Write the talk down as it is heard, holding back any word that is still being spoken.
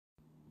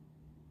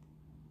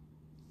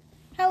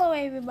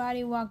Hello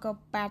everybody, welcome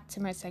back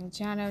to my second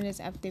channel. This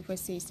update for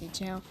CC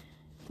channel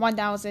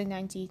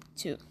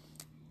 1092.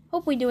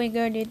 Hope we're doing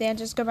good today.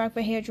 Just go back for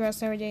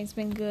hairdresser. Everything's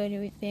been good,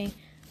 everything.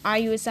 Are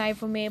you excited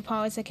for me and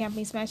Powers and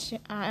Camping Smash?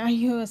 Are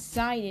you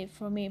excited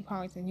for me and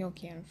Powers and your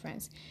camera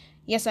friends?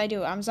 Yes, I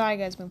do. I'm sorry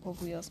guys, been poor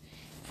wheels.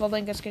 Full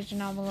link description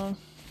down below.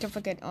 Don't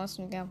forget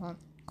awesome get one.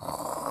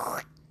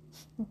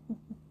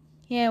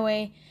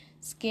 Anyway,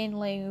 skin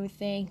like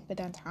everything, but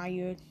I'm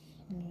tired.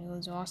 I'm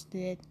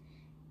exhausted.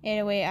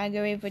 Anyway, I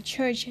go ready for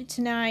church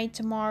tonight,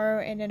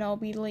 tomorrow, and then I'll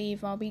be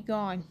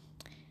gone.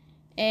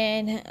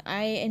 And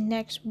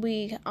next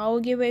week I'll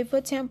get ready for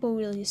temple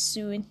really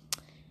soon.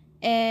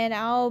 And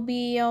I'll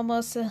be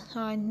almost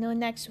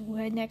next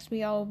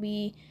week I'll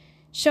be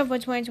show for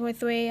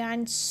 2023.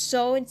 I'm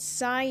so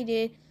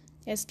excited.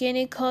 It's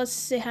getting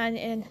close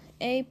in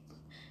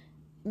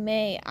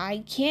May.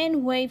 I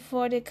can't wait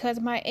for it because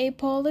my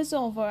April is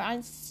over.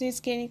 I'm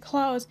just getting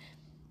close.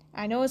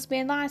 I know it's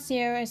been last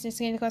year. It's just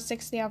going to go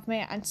 60th of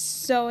May. I'm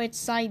so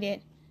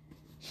excited.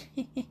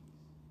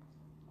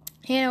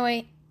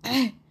 Anyway,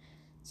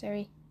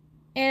 sorry.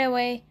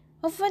 Anyway,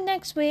 for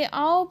next week,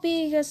 I'll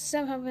be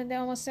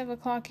almost 7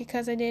 o'clock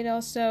because I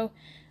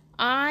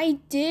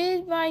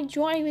did my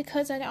drawing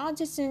because I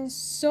auditioned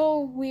so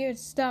weird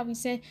stuff. He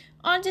said,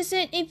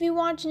 audition, if you're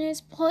watching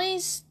this,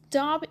 please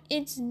stop.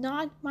 It's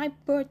not my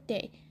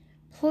birthday.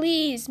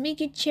 Please, make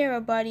it cheer,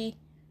 buddy.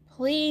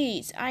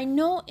 Please, I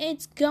know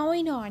it's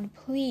going on,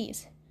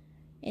 please.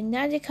 And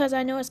not because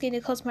I know it's getting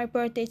close to my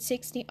birthday,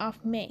 60th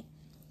of May.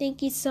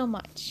 Thank you so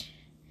much.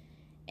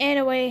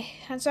 Anyway,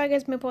 I'm sorry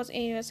guys, my post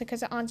areas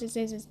because the answer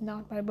says it's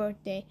not my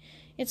birthday.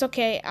 It's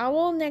okay. I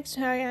will next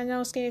time. I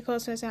know it's getting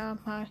closer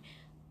to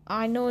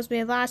I know it's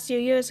been last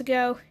years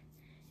ago,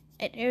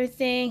 and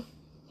everything.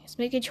 Just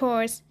making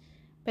chores,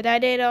 but I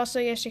did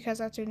also yesterday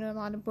because I took a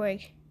lot of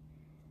break.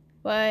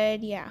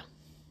 But yeah.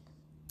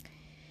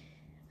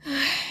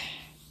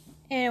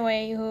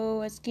 Anyway,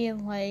 it's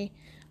getting late.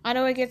 I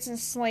know it gets in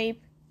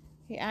sleep.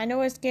 I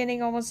know it's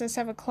getting almost at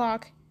 7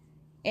 o'clock.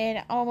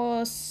 And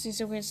almost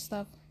is weird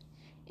stuff.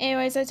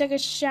 Anyways, I took a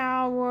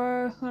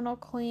shower, and I'll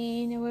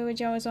clean, and we were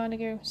just on to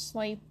go to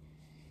sleep.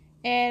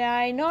 And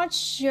I'm not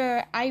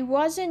sure. I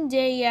wasn't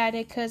there yet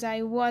because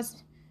I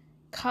was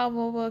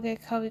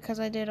because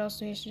I did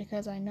also yesterday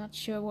because I'm not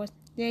sure what's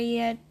there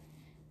yet.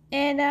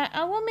 And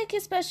I will make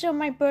it special on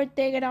my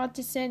birthday, get out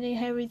to send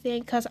and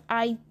everything because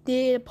I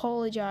did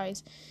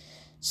apologize.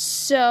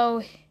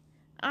 So,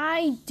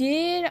 I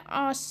did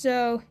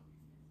also,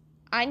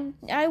 I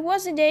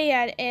wasn't there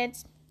yet,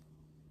 it's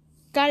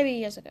gotta be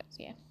years ago,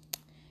 yeah.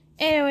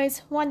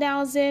 Anyways,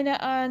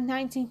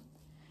 1019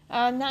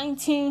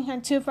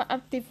 and 2 for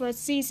update for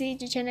CC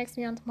to check next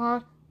video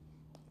tomorrow.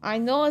 I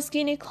know it's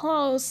getting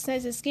close,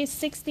 says it's getting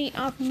 60th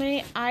of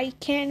May, I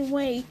can't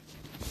wait.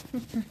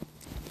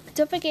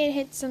 Don't forget to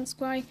hit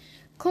subscribe,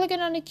 click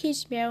on the key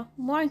bell,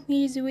 more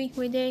videos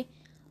weekly day.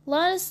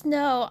 Let us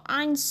know.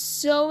 I'm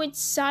so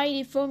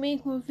excited for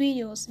making more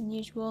videos than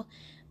usual.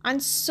 I'm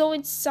so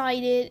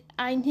excited.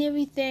 I need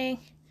everything.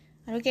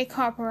 I don't get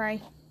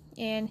copyright.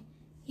 And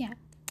yeah.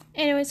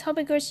 Anyways, hope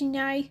it goes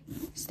tonight.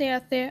 Stay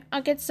out there.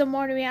 I'll get some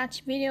more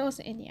reaction videos.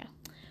 And yeah.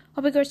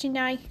 Hope it goes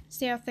tonight.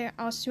 Stay out there.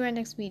 I'll see you in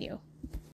the next video.